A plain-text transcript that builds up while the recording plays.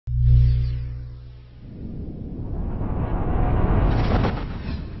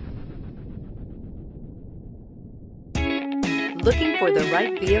Looking for the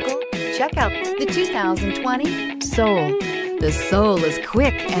right vehicle? Check out the 2020 Soul. The Soul is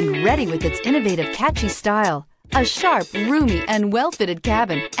quick and ready with its innovative, catchy style. A sharp, roomy, and well-fitted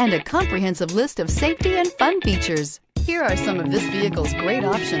cabin, and a comprehensive list of safety and fun features. Here are some of this vehicle's great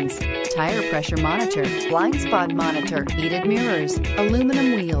options: tire pressure monitor, blind spot monitor, heated mirrors,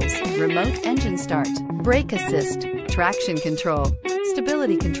 aluminum wheels, remote engine start, brake assist, traction control,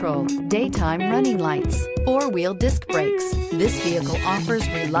 stability control, daytime running lights, four-wheel disc brakes. This vehicle offers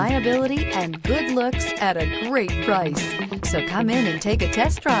reliability and good looks at a great price. So come in and take a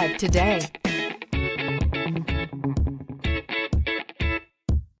test drive today.